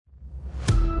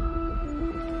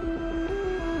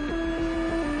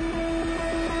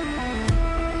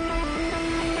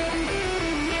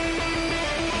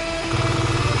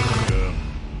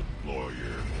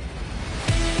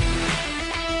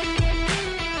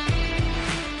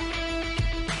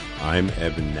I'm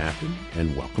Evan Nappen,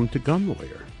 and welcome to Gun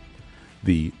Lawyer,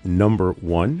 the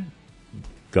 #1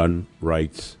 gun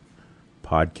rights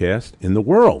podcast in the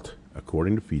world,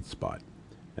 according to FeedSpot.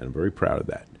 And I'm very proud of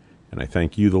that. And I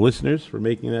thank you, the listeners, for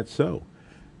making that so.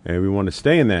 And we want to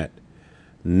stay in that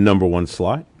 #1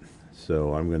 slot,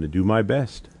 so I'm going to do my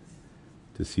best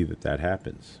to see that that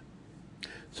happens.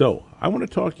 So I want to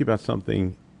talk to you about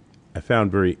something I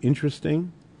found very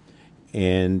interesting,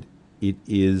 and it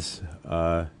is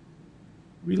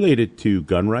related to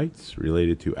gun rights,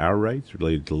 related to our rights,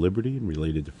 related to liberty, and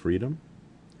related to freedom.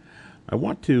 I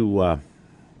want to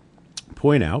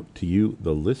point out to you,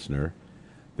 the listener,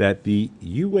 that the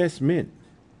U.S. Mint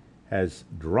has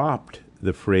dropped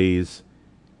the phrase,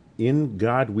 "In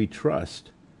God We Trust,"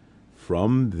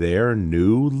 from their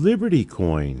new Liberty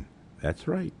coin. That's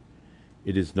right.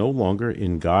 It is no longer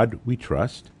 "In God We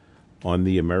Trust" on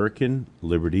the American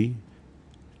Liberty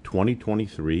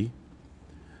 2023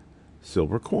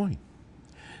 silver coin.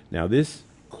 Now, this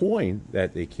coin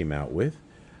that they came out with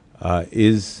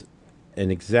is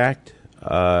an exact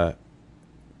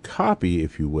copy,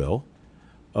 if you will,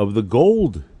 of the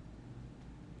gold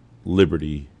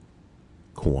Liberty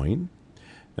coin.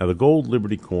 Now, the gold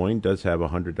Liberty coin does have a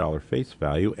 $100 face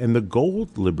value, and the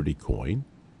gold Liberty coin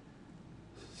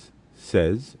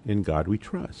says, "In God We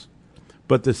Trust."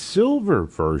 But the silver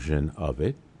version of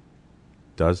it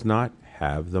does not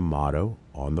have the motto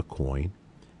on the coin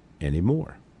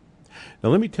anymore. Now,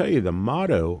 let me tell you, the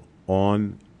motto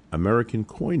on American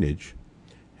coinage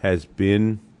has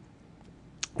been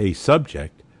a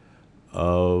subject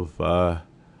of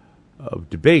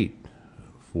debate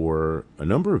for a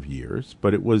number of years,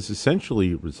 but it was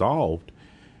essentially resolved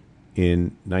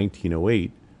in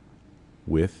 1908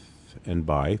 with and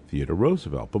by Theodore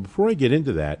Roosevelt. But before I get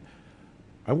into that,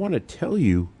 I want to tell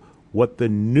you what the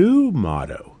new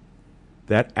motto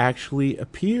that actually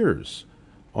appears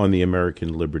on the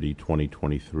American Liberty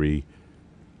 2023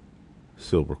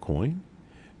 silver coin.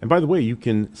 And by the way, you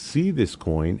can see this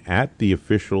coin at the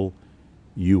official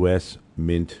U.S.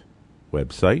 Mint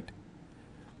website.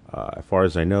 As far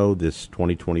as I know, this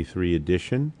 2023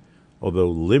 edition, although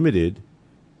limited,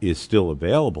 is still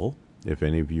available. If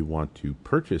any of you want to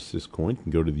purchase this coin, you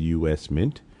can go to the U.S.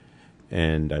 Mint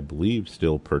and I believe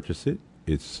still purchase it.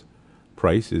 Its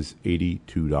price is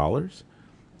 $82,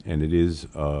 and it is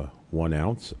 1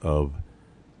 ounce of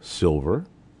silver.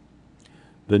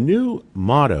 The new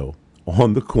motto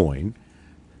on the coin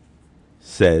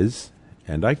says,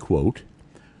 and I quote,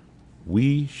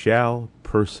 "We shall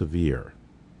persevere."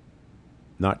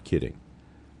 Not kidding.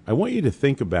 I want you to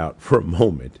think about for a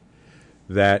moment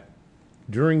that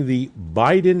during the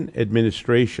Biden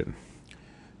administration,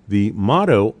 the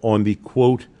motto on the,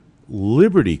 quote,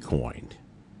 Liberty coin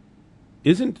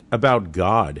isn't about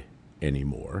God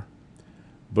anymore,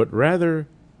 but rather,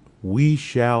 "We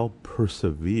shall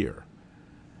persevere."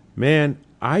 Man,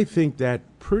 I think that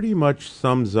pretty much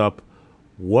sums up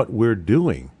what we're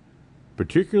doing,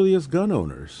 particularly as gun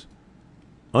owners,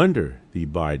 under the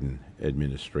Biden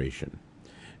administration.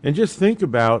 And just think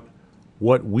about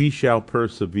what "we shall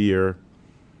persevere"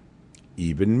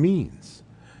 even means.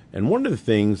 And one of the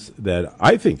things that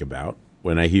I think about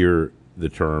when I hear the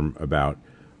term about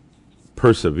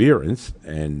perseverance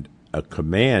and a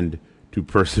command to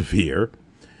persevere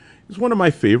is one of my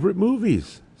favorite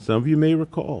movies. Some of you may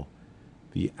recall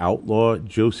the outlaw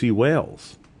Josie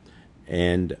Wales.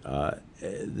 And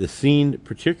the scene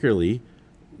particularly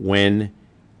when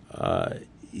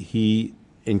he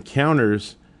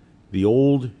encounters the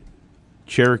old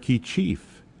Cherokee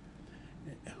chief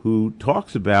who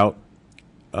talks about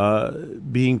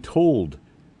being told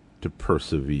to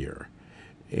persevere.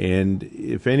 And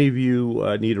if any of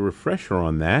you need a refresher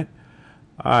on that,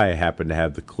 I happen to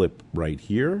have the clip right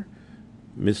here.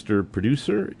 Mr.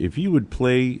 Producer, if you would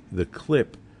play the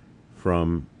clip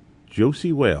from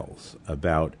Josie Wales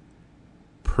about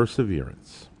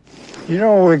perseverance. You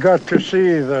know, we got to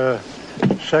see the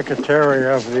Secretary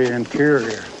of the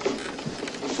Interior,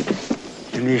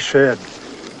 and he said,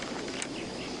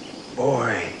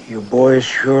 "Boy, you boys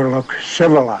sure look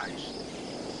civilized."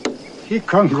 He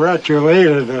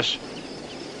congratulated us,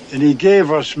 and he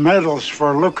gave us medals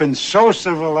for looking so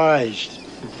civilized.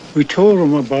 We told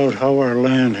him about how our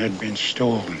land had been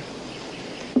stolen,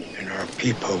 and our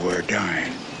people were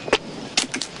dying.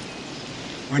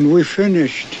 When we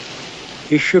finished,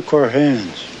 he shook our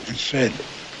hands and said,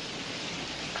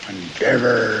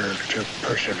 "Endeavor to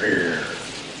persevere."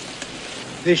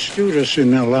 They stood us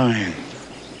in a line: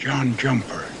 John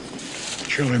Jumper,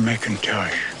 Shirley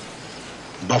McIntosh,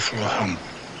 Buffalo Hump,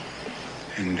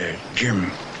 and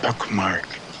Jim Puckmark,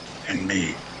 and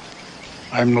me.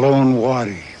 I'm Lone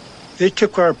Waddy, They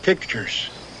took our pictures,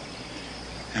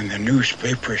 and the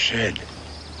newspaper said,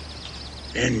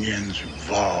 Indians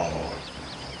vow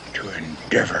to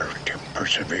endeavor to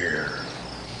persevere.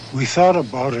 We thought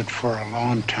about it for a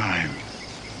long time.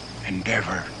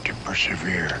 Endeavor to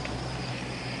persevere.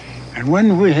 And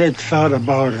when we had thought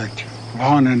about it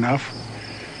long enough,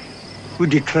 we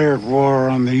declared war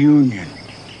on the Union.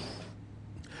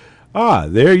 Ah,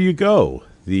 there you go.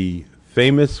 The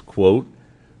famous quote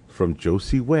from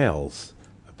Josie Wales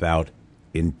about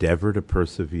endeavor to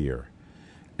persevere.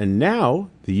 And now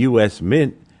the U.S.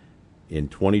 Mint in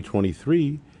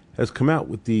 2023 has come out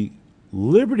with the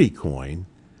Liberty coin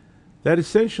that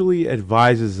essentially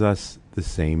advises us the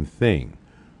same thing.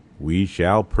 We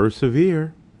shall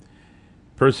persevere.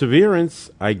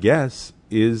 Perseverance, I guess,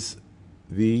 is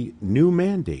the new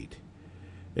mandate.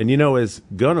 And you know, as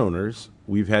gun owners,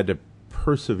 we've had to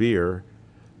persevere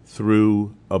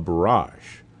through a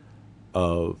barrage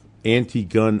of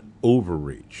anti-gun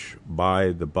overreach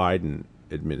by the Biden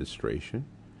administration.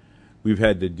 We've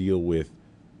had to deal with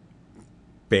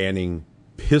banning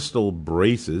pistol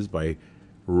braces by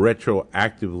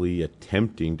retroactively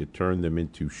attempting to turn them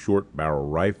into short barrel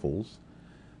rifles,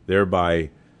 thereby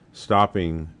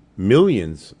stopping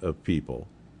millions of people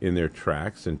in their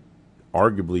tracks and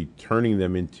arguably turning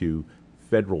them into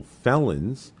federal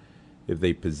felons if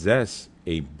they possess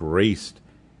a braced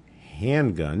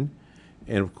handgun.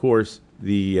 And of course,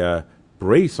 the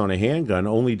brace on a handgun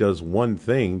only does one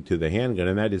thing to the handgun,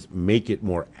 and that is make it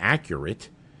more accurate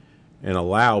and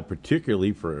allow,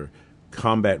 particularly for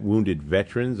combat wounded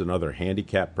veterans and other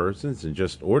handicapped persons and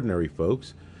just ordinary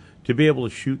folks, to be able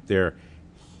to shoot their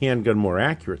handgun more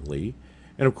accurately.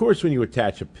 And of course, when you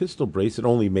attach a pistol brace, it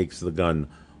only makes the gun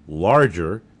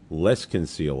larger, less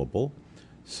concealable.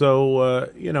 So,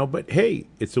 but hey,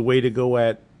 it's a way to go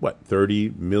at,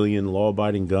 30 million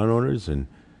law-abiding gun owners and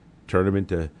turn them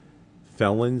into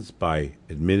felons by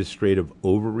administrative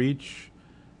overreach.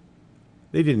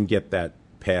 They didn't get that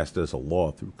passed as a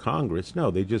law through Congress. No,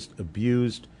 they just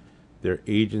abused their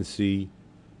agency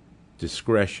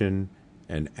discretion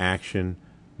and action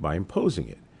by imposing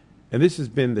it. And this has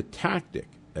been the tactic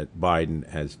that Biden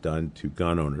has done to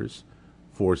gun owners,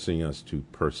 forcing us to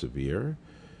persevere.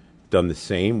 Done the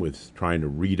same with trying to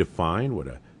redefine what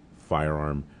a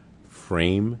firearm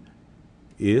frame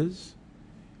is.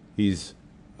 He's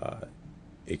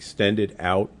extended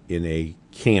out in a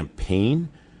campaign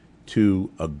to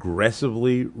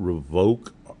aggressively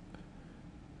revoke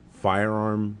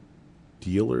firearm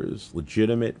dealers,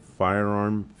 legitimate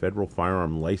federal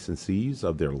firearm licensees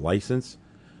of their license,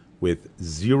 with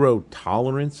zero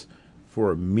tolerance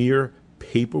for mere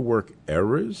paperwork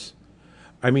errors.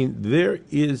 I mean, there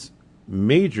is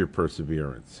major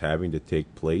perseverance having to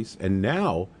take place, and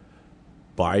now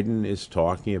Biden is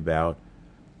talking about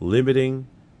limiting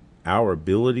our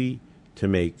ability to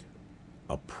make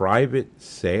a private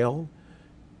sale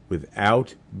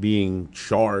without being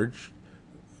charged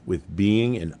with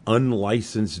being an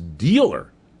unlicensed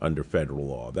dealer under federal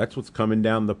law. That's what's coming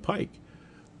down the pike,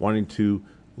 wanting to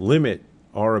limit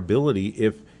our ability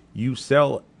if you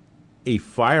sell a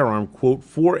firearm, quote,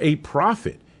 for a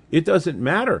profit. It doesn't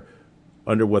matter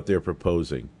under what they're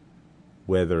proposing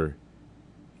whether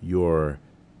you're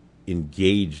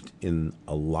engaged in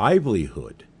a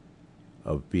livelihood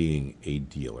of being a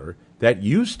dealer. That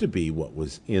used to be what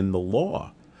was in the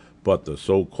law. But the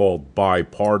so-called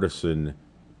bipartisan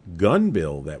gun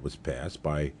bill that was passed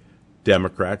by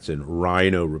Democrats and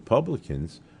rhino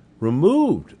Republicans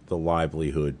removed the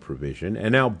livelihood provision,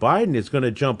 and now Biden is going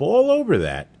to jump all over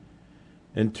that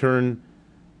and turn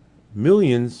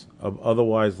millions of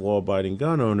otherwise law-abiding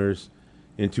gun owners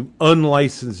into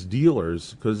unlicensed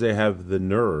dealers because they have the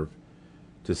nerve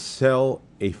to sell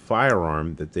a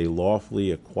firearm that they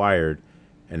lawfully acquired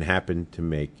and happen to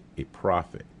make a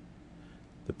profit.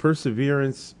 The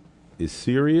perseverance is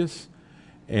serious,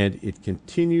 and it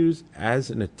continues as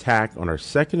an attack on our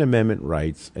Second Amendment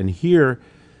rights. And here,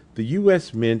 the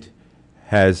U.S. Mint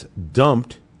has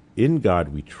dumped In God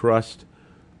We Trust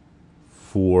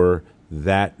for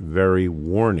that very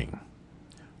warning.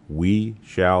 We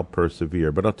shall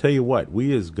persevere. But I'll tell you what,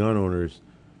 we as gun owners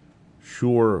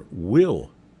sure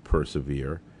will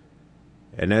persevere.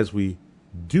 And as we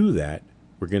do that,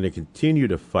 we're going to continue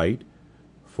to fight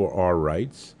for our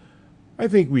rights. I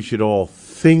think we should all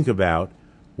think about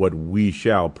what we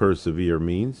shall persevere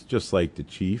means, just like the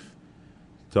chief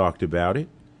talked about it.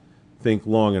 Think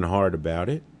long and hard about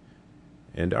it.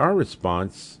 And our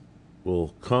response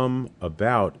will come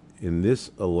about in this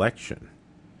election,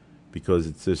 because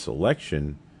it's this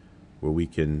election where we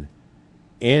can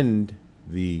end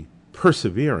the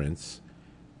perseverance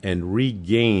and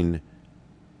regain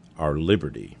our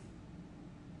liberty.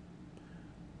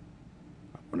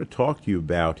 I want to talk to you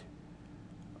about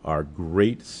our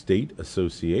great state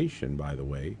association, by the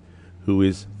way, who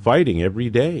is fighting every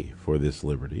day for this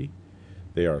liberty.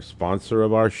 They are a sponsor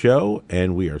of our show,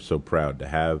 and we are so proud to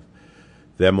have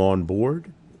them on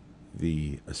board.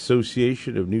 The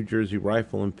Association of New Jersey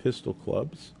Rifle and Pistol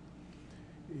Clubs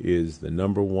is the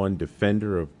number one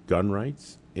defender of gun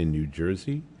rights in New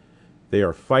Jersey. They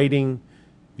are fighting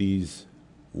these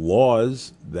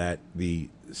laws that the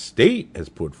state has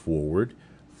put forward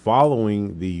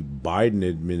following the Biden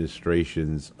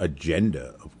administration's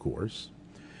agenda, of course.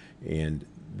 And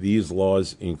these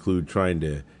laws include trying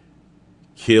to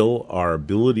kill our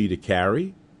ability to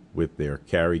carry with their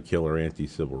carry killer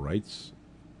anti-civil rights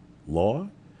law,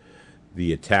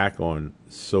 the attack on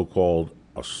so-called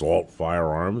assault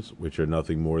firearms, which are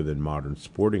nothing more than modern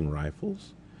sporting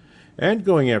rifles, and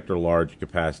going after large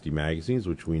capacity magazines,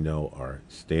 which we know are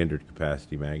standard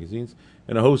capacity magazines,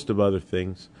 and a host of other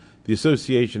things. The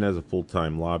association has a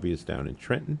full-time lobbyist down in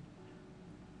Trenton,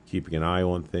 keeping an eye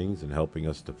on things and helping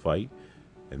us to fight,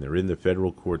 and they're in the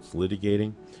federal courts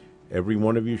litigating. Every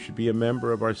one of you should be a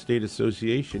member of our state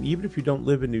association, even if you don't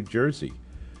live in New Jersey,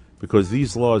 because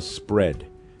these laws spread.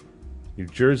 New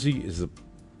Jersey is the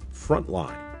front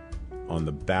line on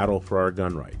the battle for our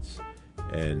gun rights,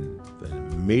 and the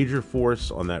major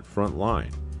force on that front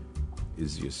line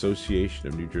is the Association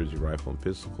of New Jersey Rifle and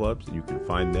Pistol Clubs, and you can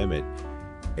find them at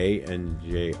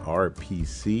anjrpc.org.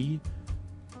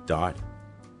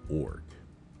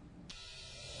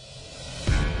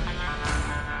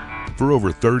 For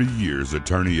over 30 years,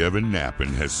 attorney Evan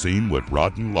Nappen has seen what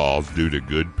rotten laws do to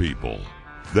good people.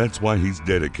 That's why he's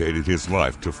dedicated his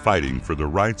life to fighting for the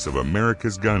rights of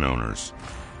America's gun owners.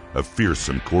 A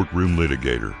fearsome courtroom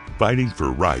litigator, fighting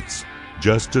for rights,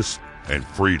 justice, and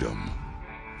freedom.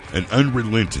 An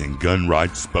unrelenting gun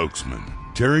rights spokesman,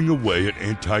 tearing away at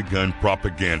anti-gun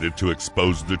propaganda to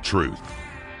expose the truth.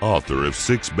 Author of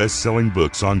 6 best-selling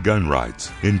books on gun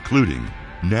rights, including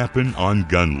Nappen on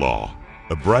Gun Law,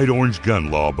 a bright orange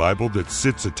gun law Bible that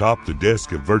sits atop the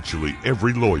desk of virtually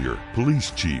every lawyer,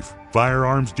 police chief,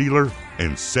 firearms dealer,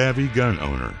 and savvy gun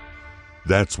owner.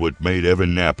 That's what made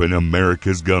Evan Nappen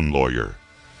America's gun lawyer.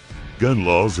 Gun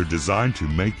laws are designed to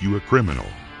make you a criminal.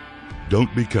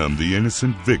 Don't become the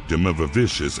innocent victim of a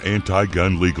vicious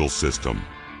anti-gun legal system.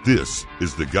 This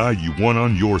is the guy you want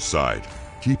on your side.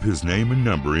 Keep his name and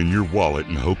number in your wallet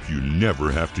and hope you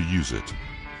never have to use it.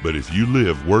 But if you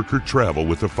live, work, or travel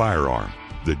with a firearm,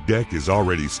 the deck is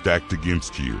already stacked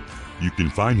against you. You can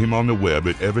find him on the web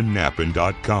at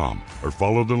evannappen.com or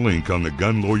follow the link on the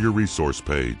Gun Lawyer resource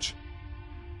page.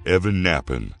 Evan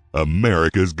Nappen,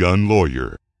 America's gun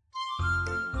lawyer.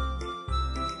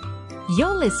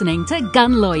 You're listening to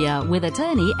Gun Lawyer with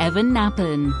attorney Evan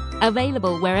Nappen.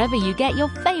 Available wherever you get your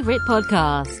favorite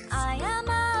podcasts. I am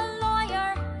a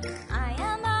lawyer. I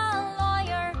am a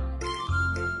lawyer.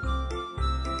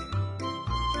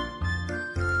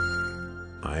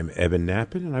 I'm Evan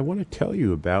Nappen, and I want to tell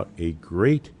you about a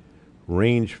great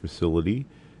range facility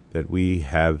that we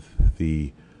have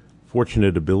the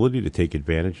fortunate ability to take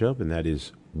advantage of, and that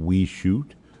is We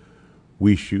Shoot.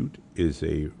 We Shoot is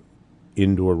a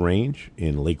indoor range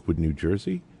in Lakewood, New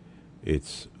Jersey.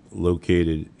 It's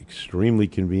located extremely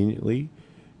conveniently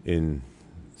in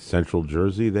central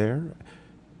Jersey there,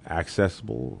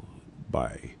 accessible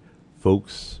by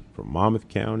folks from Monmouth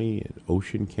County and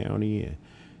Ocean County,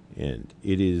 and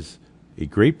it is a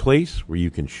great place where you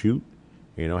can shoot.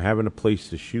 You know, having a place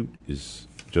to shoot is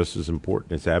just as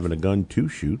important as having a gun to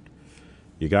shoot.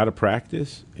 You got to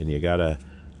practice, and you got to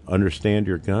understand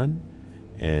your gun,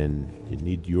 and you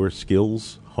need your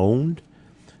skills honed.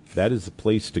 That is the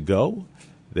place to go.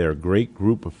 They're a great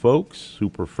group of folks,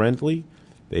 super friendly.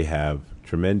 They have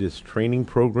tremendous training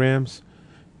programs,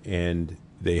 and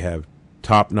they have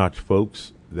top-notch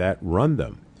folks that run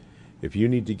them. If you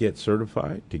need to get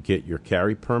certified to get your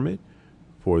carry permit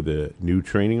for the new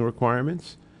training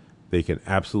requirements, they can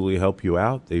absolutely help you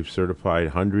out. They've certified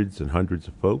hundreds and hundreds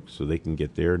of folks so they can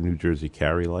get their New Jersey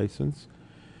carry license,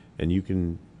 and you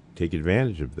can take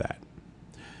advantage of that.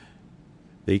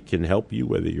 They can help you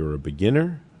whether you're a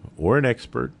beginner or an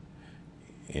expert,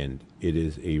 and it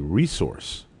is a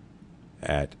resource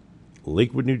at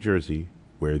Lakewood, New Jersey,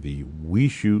 where the We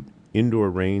Shoot indoor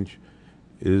range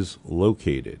is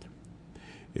located.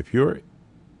 If you're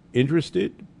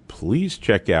interested, please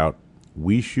check out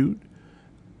We Shoot,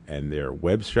 and their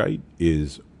website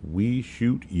is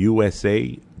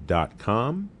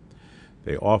weshootusa.com.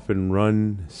 They often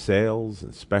run sales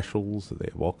and specials. They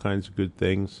have all kinds of good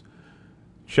things.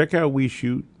 Check out We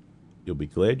Shoot. You'll be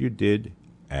glad you did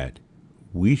at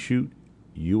weshootusa.com.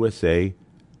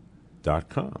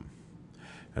 newjerseygunusa.com.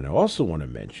 And I also want to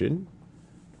mention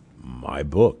my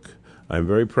book. I'm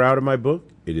very proud of my book.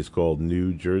 It is called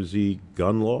New Jersey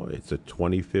Gun Law. It's a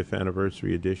 25th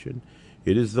anniversary edition.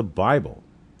 It is the Bible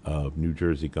of New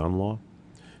Jersey gun law.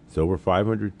 It's over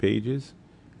 500 pages.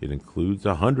 It includes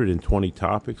 120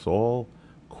 topics, all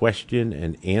question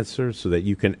and answer, so that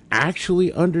you can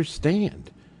actually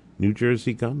understand New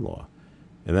Jersey gun law.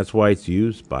 And that's why it's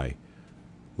used by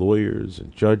lawyers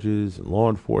and judges and law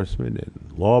enforcement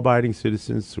and law-abiding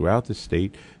citizens throughout the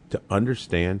state to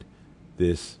understand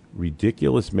this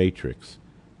ridiculous matrix,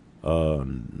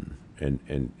 and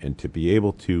to be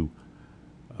able to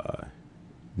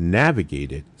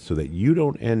navigate it so that you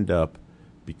don't end up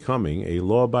becoming a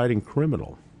law-abiding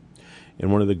criminal.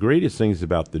 And one of the greatest things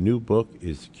about the new book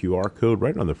is the QR code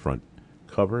right on the front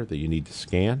cover that you need to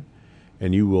scan,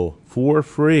 and you will, for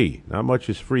free, not much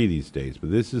is free these days,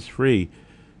 but this is free,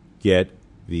 get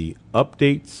the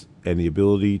updates and the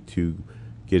ability to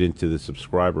get into the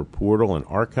subscriber portal and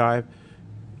archive.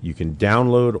 You can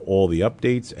download all the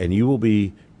updates, and you will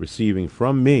be receiving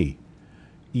from me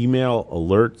email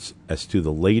alerts as to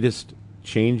the latest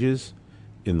changes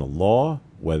in the law,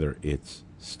 whether it's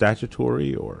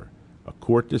statutory or a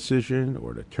court decision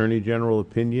or an attorney general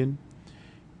opinion,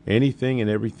 anything and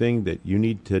everything that you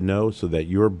need to know so that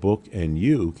your book and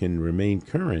you can remain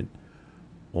current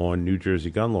on New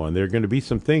Jersey gun law. And there are going to be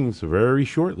some things very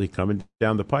shortly coming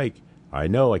down the pike. I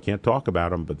know I can't talk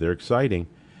about them, but they're exciting,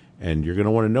 and you're going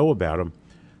to want to know about them.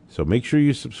 So make sure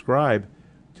you subscribe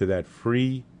to that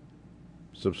free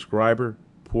subscriber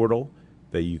portal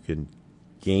that you can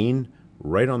gain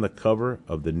right on the cover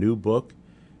of the new book,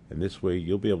 and this way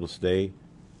you'll be able to stay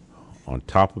on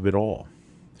top of it all.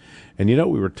 And you know,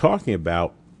 we were talking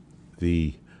about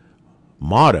the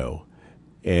motto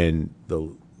and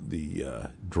the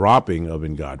dropping of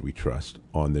 "In God We Trust"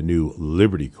 on the new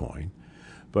Liberty coin.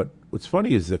 But what's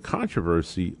funny is the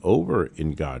controversy over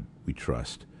 "In God We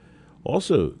Trust"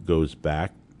 also goes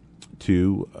back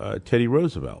to Teddy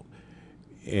Roosevelt.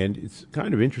 And it's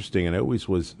kind of interesting, and I always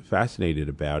was fascinated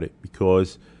about it,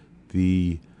 because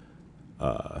the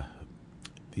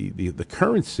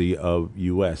currency of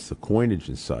U.S., the coinage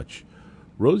and such,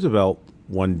 Roosevelt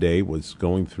one day was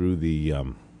going through the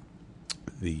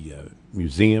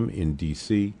museum in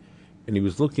D.C., and he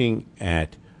was looking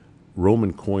at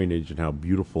Roman coinage and how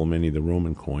beautiful many of the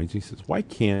Roman coins. He says, why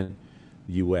can't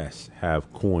the U.S.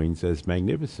 have coins as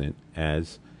magnificent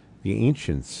as the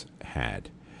ancients had?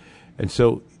 And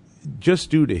so just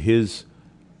due to his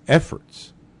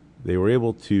efforts, they were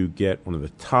able to get one of the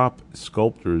top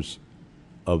sculptors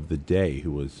of the day,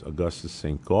 who was Augustus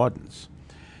St. Gaudens.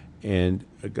 And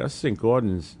Augustus St.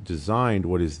 Gaudens designed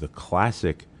what is the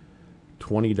classic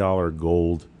 $20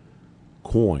 gold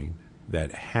coin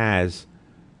that has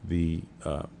the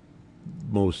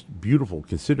most beautiful,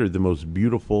 considered the most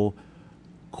beautiful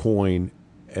coin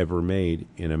ever made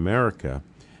in America.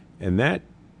 And that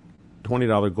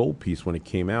 $20 gold piece, when it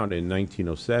came out in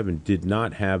 1907, did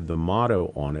not have the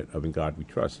motto on it of "In God We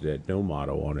Trust." It had no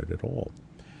motto on it at all.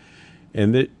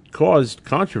 And it caused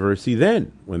controversy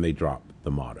then when they dropped the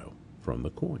motto from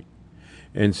the coin.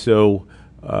 And so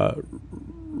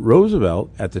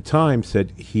Roosevelt at the time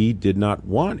said he did not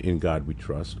want "In God We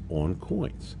Trust" on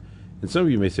coins. And some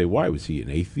of you may say, why? Was he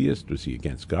an atheist? Was he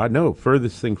against God? No,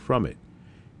 furthest thing from it.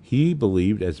 He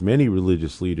believed, as many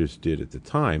religious leaders did at the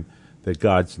time, that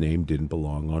God's name didn't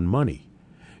belong on money,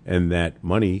 and that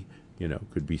money,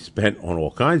 could be spent on all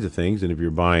kinds of things. And if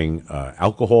you're buying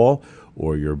alcohol,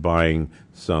 or you're buying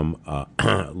some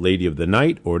lady of the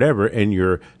night or whatever, and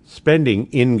you're spending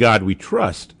 "In God We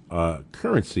Trust"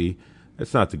 currency,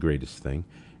 that's not the greatest thing.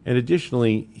 And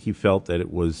additionally, he felt that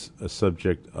it was a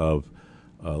subject of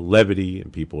levity,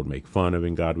 and people would make fun of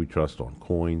 "In God We Trust" on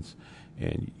coins.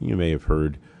 And you may have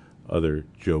heard other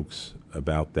jokes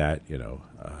about that, "In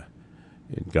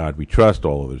God We Trust,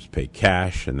 all others pay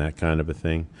cash," and that kind of a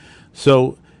thing.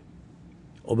 So,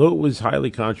 although it was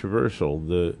highly controversial,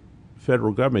 the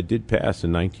federal government did pass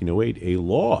in 1908 a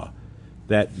law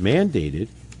that mandated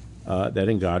that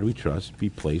 "In God We Trust" be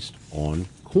placed on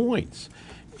coins.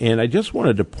 And I just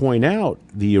wanted to point out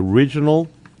the original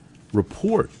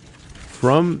report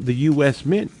from the U.S.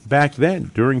 Mint back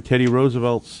then, during Teddy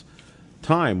Roosevelt's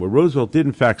time, where Roosevelt did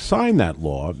in fact sign that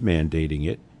law mandating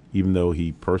it, even though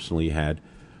he personally had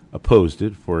opposed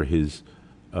it for his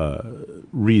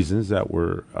reasons that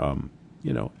were,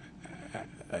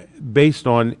 based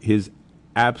on his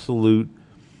absolute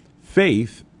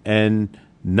faith and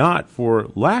not for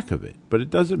lack of it. But it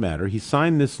doesn't matter. He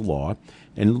signed this law,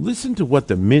 and listen to what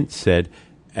the Mint said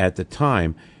at the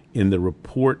time. in the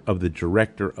report of the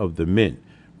director of the mint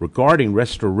regarding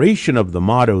restoration of the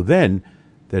motto then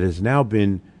that has now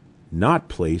been not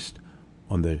placed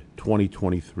on the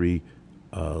 2023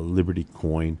 Liberty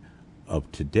coin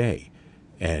of today.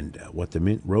 And what the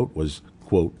mint wrote was,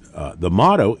 quote, the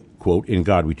motto, quote, "In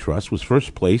God We Trust," was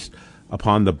first placed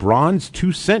upon the bronze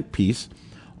 2-cent piece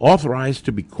authorized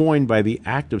to be coined by the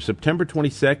Act of September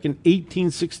 22nd,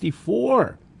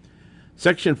 1864.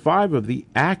 Section 5 of the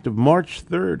Act of March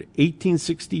 3rd,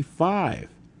 1865,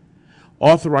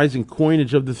 authorizing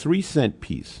coinage of the 3-cent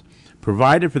piece,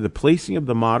 provided for the placing of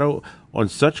the motto on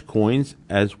such coins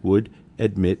as would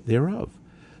admit thereof.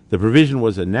 The provision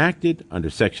was enacted under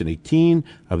Section 18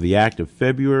 of the Act of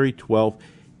February 12,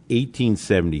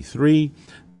 1873.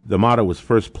 The motto was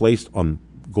first placed on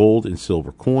gold and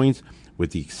silver coins,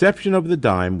 with the exception of the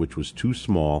dime, which was too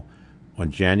small,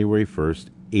 on January 1st,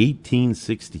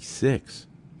 1866.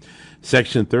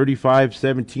 Section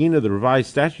 3517 of the Revised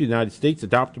Statute of the United States,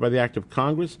 adopted by the Act of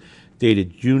Congress,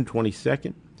 dated June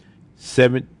 22nd,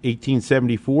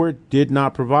 1874, did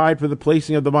not provide for the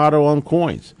placing of the motto on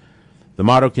coins. The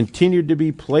motto continued to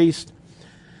be placed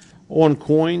on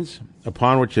coins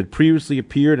upon which had previously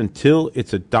appeared until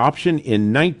its adoption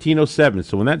in 1907.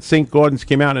 So when that St. Gaudens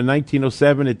came out in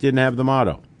 1907, it didn't have the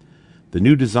motto. The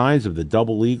new designs of the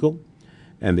double eagle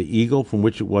and the eagle from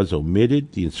which it was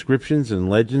omitted, the inscriptions and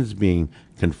legends being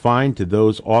confined to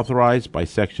those authorized by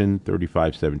Section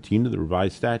 3517 of the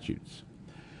Revised Statutes.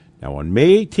 Now, on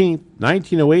May 18,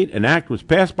 1908, an act was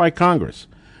passed by Congress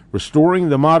restoring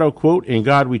the motto, quote, "In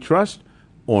God We Trust,"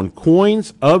 on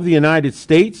coins of the United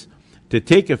States to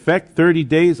take effect 30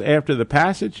 days after the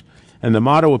passage, and the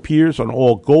motto appears on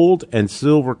all gold and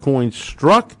silver coins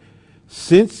struck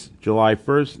since July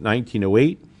 1st,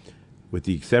 1908, with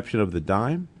the exception of the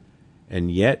dime,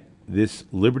 and yet this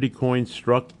Liberty coin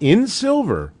struck in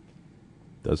silver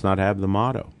does not have the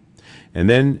motto. And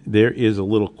then there is a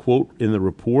little quote in the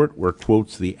report where it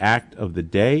quotes the act of the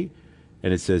day,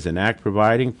 and it says, "An act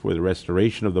providing for the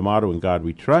restoration of the motto, 'In God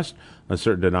We Trust,' on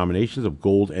certain denominations of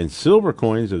gold and silver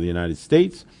coins of the United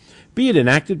States, be it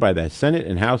enacted by the Senate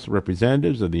and House of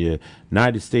Representatives of the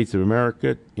United States of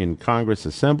America in Congress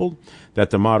assembled, that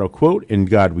the motto, quote, 'In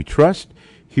God We Trust,'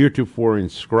 heretofore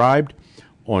inscribed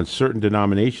on certain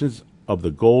denominations of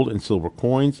the gold and silver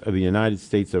coins of the United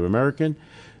States of America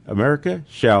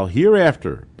shall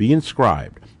hereafter be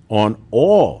inscribed on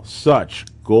all such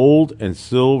gold and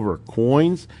silver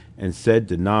coins and said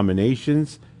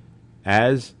denominations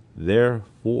as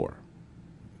theretofore.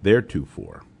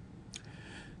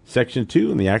 Section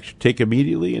 2, and the act should take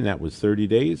immediately, and that was 30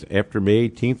 days after May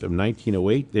 18th of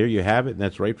 1908. There you have it, and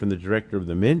that's right from the director of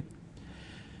the Mint.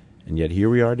 And yet here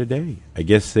we are today. I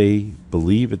guess they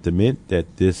believe at the Mint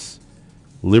that this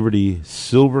Liberty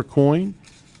silver coin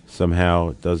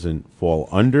somehow doesn't fall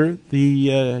under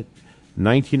the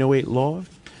 1908 law.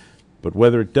 But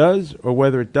whether it does or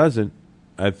whether it doesn't,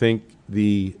 I think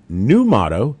the new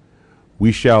motto,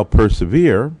 "We Shall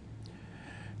Persevere,"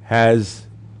 has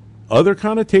other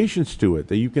connotations to it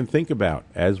that you can think about,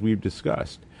 as we've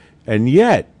discussed. And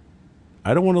yet,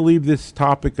 I don't want to leave this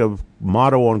topic of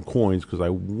motto on coins because I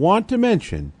want to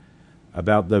mention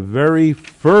about the very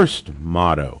first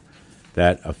motto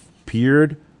that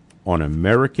appeared on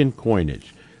American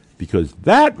coinage, because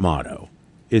that motto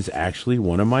is actually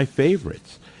one of my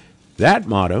favorites. That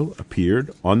motto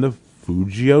appeared on the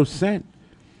Fugio cent.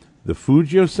 The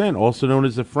Fugio cent, also known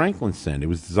as the Franklin cent. It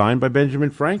was designed by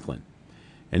Benjamin Franklin,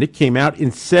 and it came out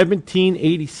in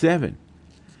 1787.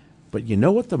 But you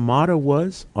know what the motto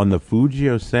was on the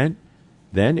Fugio cent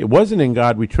then? It wasn't "In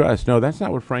God We Trust." No, that's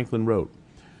not what Franklin wrote.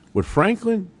 What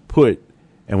Franklin put,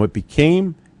 and what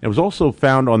became, it was also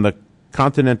found on the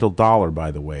Continental dollar,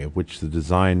 by the way, of which the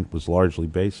design was largely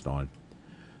based on.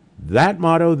 That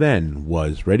motto then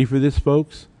was, ready for this,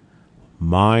 folks?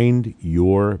 "Mind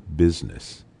your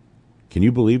business." Can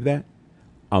you believe that?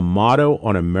 A motto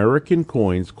on American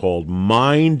coins called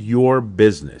 "Mind your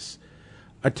business."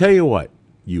 I tell you what,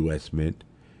 U.S. Mint,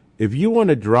 if you want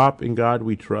to drop "In God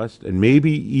We Trust" and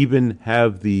maybe even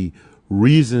have the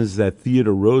reasons that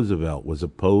Theodore Roosevelt was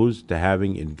opposed to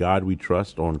having "In God We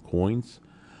Trust" on coins,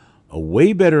 a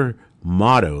way better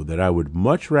motto that I would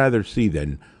much rather see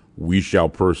than "We Shall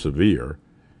Persevere"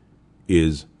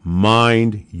 is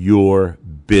 "Mind your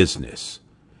business,"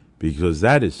 because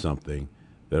that is something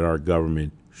that our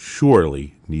government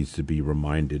surely needs to be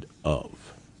reminded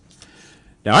of.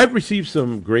 Now, I've received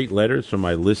some great letters from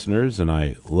my listeners, and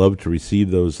I love to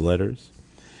receive those letters.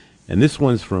 And this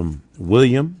one's from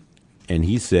William, and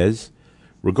he says,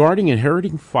 regarding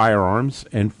inheriting firearms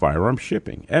and firearm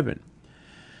shipping, Evan,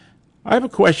 I have a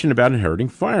question about inheriting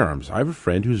firearms. I have a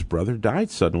friend whose brother died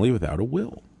suddenly without a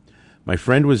will. My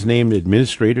friend was named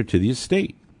administrator to the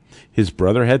estate. His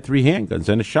brother had 3 handguns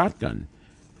and a shotgun.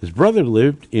 His brother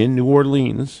lived in New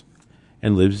Orleans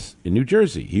and lives in New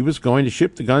Jersey. He was going to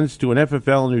ship the guns to an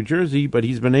FFL in New Jersey, but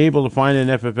he's been able to find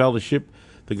an FFL to ship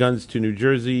the guns to New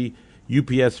Jersey.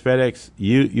 UPS, FedEx,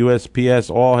 USPS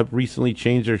all have recently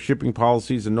changed their shipping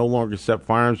policies and no longer accept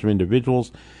firearms from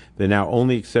individuals. They now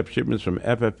only accept shipments from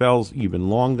FFLs, even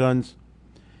long guns.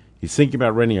 He's thinking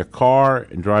about renting a car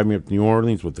and driving up to New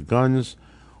Orleans with the guns.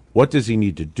 What does he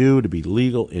need to do to be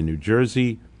legal in New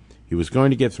Jersey? He was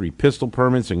going to get 3 pistol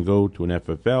permits and go to an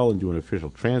FFL and do an official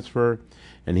transfer.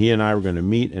 And he and I were going to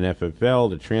meet an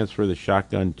FFL to transfer the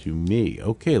shotgun to me.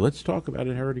 Okay, let's talk about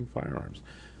inheriting firearms.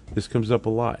 This comes up a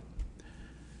lot.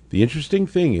 The interesting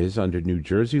thing is, under New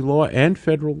Jersey law and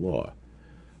federal law,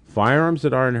 firearms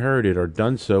that are inherited are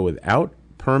done so without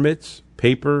permits,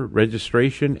 paper,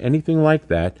 registration, anything like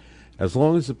that, as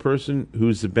long as the person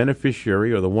who's the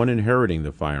beneficiary or the one inheriting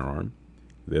the firearm,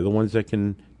 they're the ones that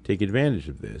can take advantage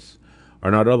of this,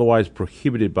 are not otherwise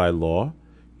prohibited by law,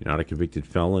 you're not a convicted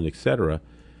felon, etc.,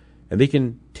 and they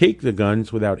can take the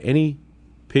guns without any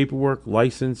paperwork,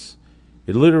 license.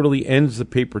 It literally ends the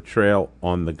paper trail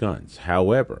on the guns.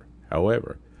 However,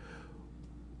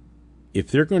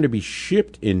 if they're going to be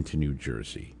shipped into New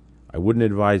Jersey, I wouldn't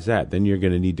advise that. Then you're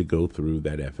going to need to go through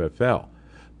that FFL.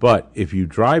 But if you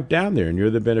drive down there and you're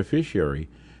the beneficiary,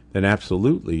 then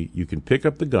absolutely you can pick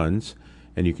up the guns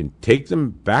and you can take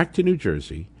them back to New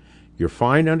Jersey. You're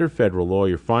fine under federal law.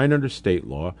 You're fine under state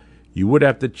law. You would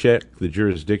have to check the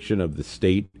jurisdiction of the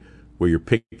state where you're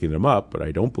picking them up, but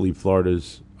I don't believe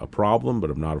Florida's a problem, but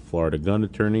I'm not a Florida gun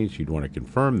attorney, so you'd want to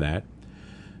confirm that.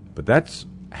 But that's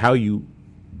how you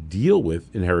deal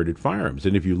with inherited firearms.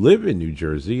 And if you live in New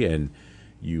Jersey and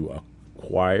you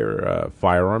acquire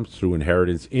firearms through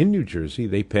inheritance in New Jersey,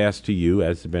 they pass to you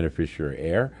as the beneficiary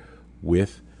heir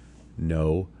with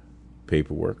no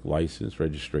paperwork, license,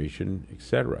 registration,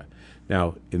 etc.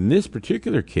 Now, in this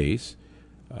particular case,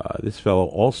 this fellow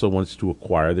also wants to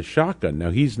acquire the shotgun.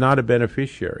 Now, he's not a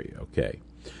beneficiary, okay?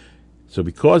 So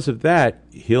because of that,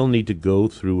 he'll need to go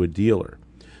through a dealer.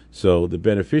 So the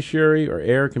beneficiary or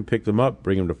heir can pick them up,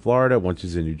 bring them to Florida. Once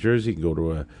he's in New Jersey, he can go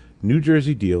to a New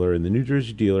Jersey dealer, and the New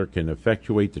Jersey dealer can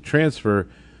effectuate the transfer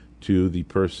to the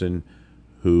person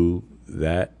who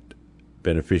that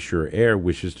beneficiary heir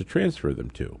wishes to transfer them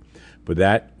to. But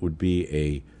that would be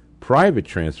a private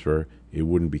transfer. It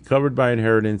wouldn't be covered by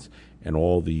inheritance, and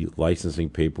all the licensing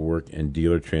paperwork and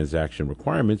dealer transaction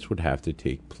requirements would have to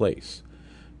take place.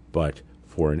 But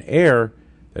for an heir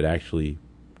that actually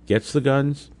gets the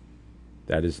guns,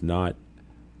 that is not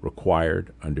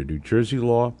required under New Jersey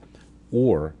law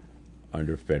or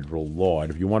under federal law.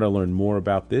 And if you want to learn more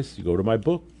about this, you go to my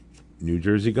book, New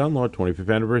Jersey Gun Law,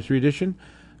 25th Anniversary Edition.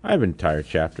 I have an entire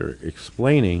chapter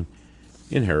explaining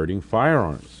inheriting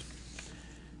firearms.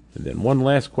 And then one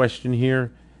last question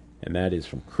here, and that is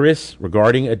from Chris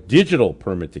regarding a digital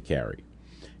permit to carry.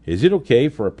 Is it okay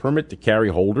for a permit to carry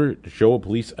holder to show a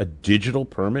police a digital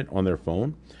permit on their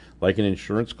phone, like an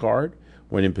insurance card,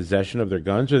 when in possession of their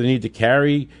guns, or they need to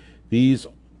carry these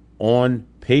on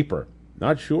paper?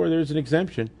 Not sure there's an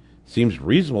exemption. Seems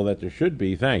reasonable that there should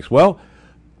be. Thanks. Well,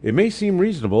 it may seem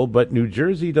reasonable, but New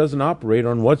Jersey doesn't operate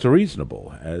on what's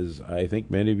reasonable, as I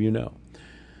think many of you know.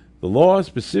 The law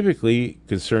specifically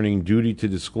concerning duty to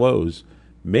disclose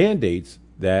mandates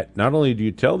that not only do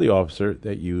you tell the officer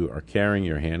that you are carrying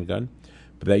your handgun,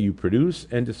 but that you produce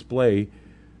and display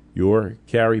your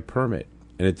carry permit.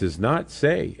 And it does not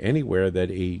say anywhere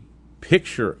that a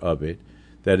picture of it,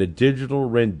 that a digital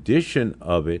rendition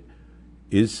of it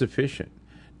is sufficient.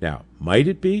 Now, might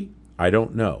it be? I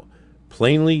don't know.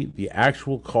 Plainly, the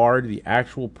actual card, the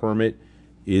actual permit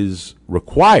is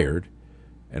required,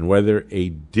 and whether a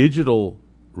digital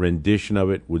rendition of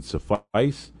it would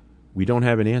suffice, we don't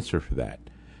have an answer for that.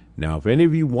 Now, if any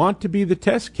of you want to be the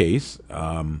test case,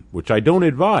 which I don't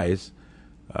advise,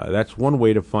 that's one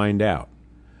way to find out.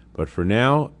 But for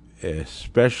now,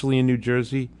 especially in New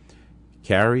Jersey,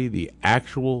 carry the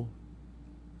actual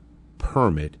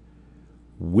permit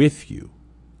with you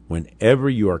whenever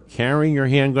you are carrying your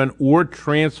handgun or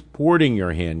transporting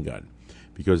your handgun,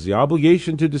 because the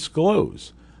obligation to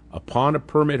disclose upon a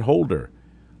permit holder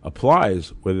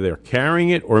applies whether they're carrying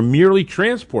it or merely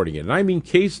transporting it. And I mean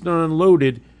cased and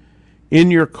unloaded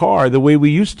in your car the way we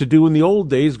used to do in the old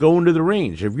days going to the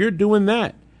range. If you're doing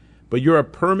that, but you're a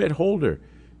permit holder,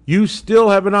 you still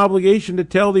have an obligation to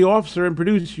tell the officer and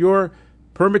produce your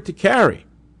permit to carry.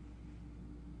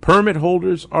 Permit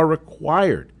holders are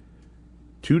required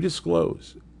to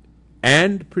disclose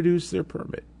and produce their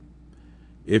permit.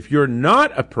 If you're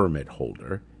not a permit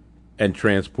holder and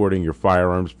transporting your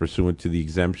firearms pursuant to the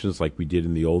exemptions like we did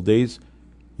in the old days,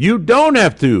 you don't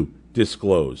have to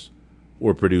disclose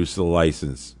or produce the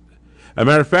license. As a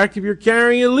matter of fact, if you're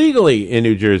carrying illegally in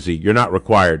New Jersey, you're not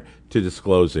required to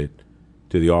disclose it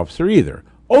to the officer either.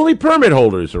 Only permit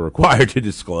holders are required to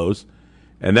disclose,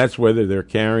 and that's whether they're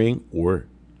carrying or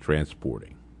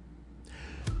transporting.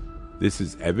 This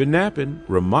is Evan Nappen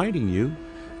reminding you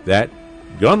that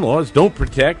gun laws don't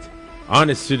protect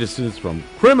honest citizens from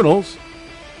criminals.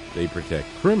 They protect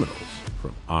criminals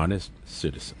from honest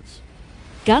citizens.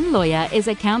 Gun Lawyer is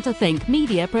a Counterthink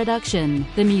media production.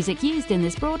 The music used in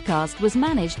this broadcast was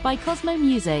managed by Cosmo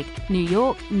Music, New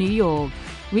York, New York.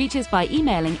 Reach us by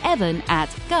emailing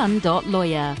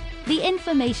evan@gun.lawyer. The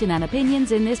information and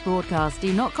opinions in this broadcast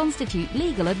do not constitute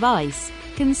legal advice.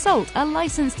 Consult a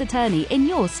licensed attorney in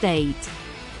your state.